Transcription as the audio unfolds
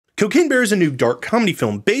Cocaine Bear is a new dark comedy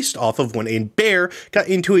film based off of when a bear got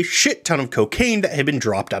into a shit ton of cocaine that had been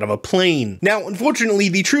dropped out of a plane. Now, unfortunately,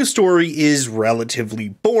 the true story is relatively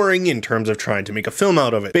boring in terms of trying to make a film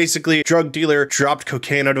out of it. Basically, a drug dealer dropped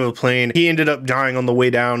cocaine out of a plane. He ended up dying on the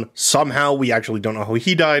way down. Somehow, we actually don't know how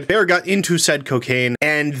he died. Bear got into said cocaine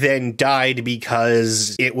and then died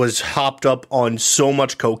because it was hopped up on so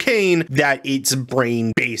much cocaine that its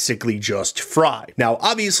brain basically just fried. Now,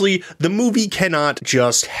 obviously, the movie cannot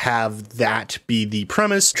just have that be the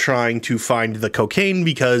premise, trying to find the cocaine,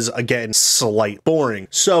 because again, slight boring.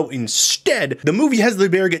 So instead, the movie has the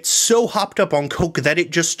bear get so hopped up on coke that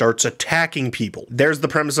it just starts attacking people. There's the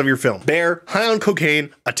premise of your film. Bear, high on cocaine,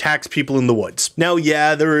 attacks people in the woods. Now,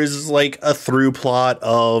 yeah, there is like a through plot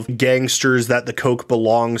of gangsters that the coke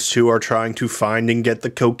belongs to are trying to find and get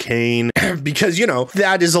the cocaine because, you know,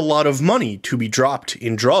 that is a lot of money to be dropped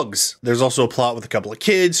in drugs. There's also a plot with a couple of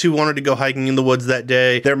kids who wanted to go hiking in the woods that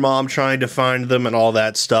day, their mom trying to find them and all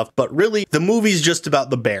that stuff. But really, the movie's just about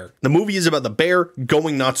the bear. The movie is about the bear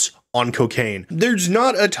going nuts on cocaine. There's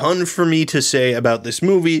not a ton for me to say about this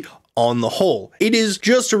movie on the whole. It is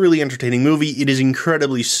just a really entertaining movie. It is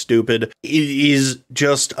incredibly stupid. It is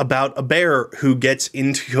just about a bear who gets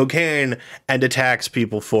into cocaine and attacks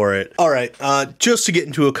people for it. All right, just to get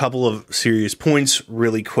into a couple of serious points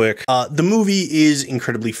really quick. The movie is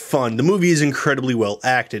incredibly fun. The movie is incredibly well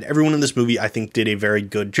acted. Everyone in this movie, I think, did a very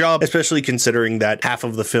good job, especially considering that half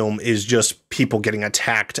of the film is just people getting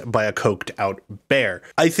attacked by a coked out bear.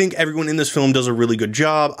 I think everyone in this film does a really good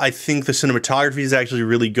job. I think the cinematography is actually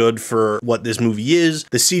really good for what this movie is.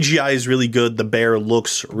 The CGI is really good. The bear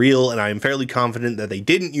looks real, and I am fairly confident that they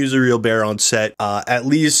didn't use a real bear on set, at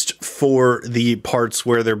least for the parts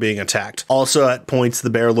where they're being attacked. Also, at points,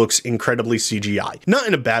 the bear looks incredibly CGI. Not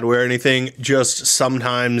in a bad way or anything, just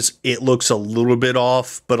sometimes it looks a little bit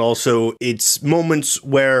off, but also it's moments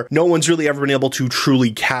where no one's really ever been able to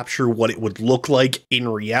truly capture what it would look like in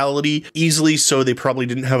reality easily, so they probably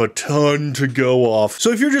didn't have a ton to go off.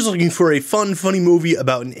 So if you're just looking for a fun, funny movie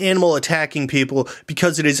about an animal attacking people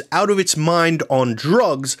because it is out of its mind on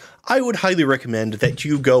drugs, I would highly recommend that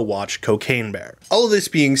you go watch Cocaine Bear. All of this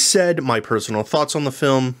being said, my personal thoughts on the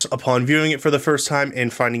film upon viewing it for the first time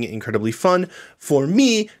and finding it incredibly fun, for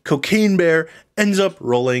me, Cocaine Bear ends up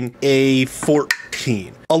rolling a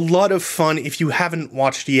 14. A lot of fun. If you haven't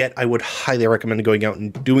watched it yet, I would highly recommend going out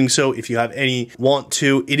and doing so. If you have any want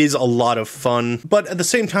to, it is a lot of fun, but at the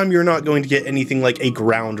same time, you're not going to get anything like a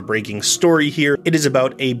groundbreaking story here. It is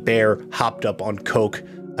about a bear hopped up on coke,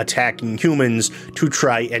 attacking humans to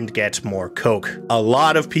try and get more coke. A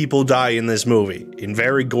lot of people die in this movie in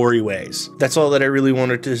very gory ways. That's all that I really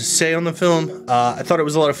wanted to say on the film. I thought it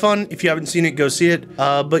was a lot of fun. If you haven't seen it, go see it.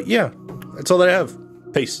 But yeah, that's all that I have.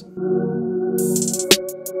 Peace.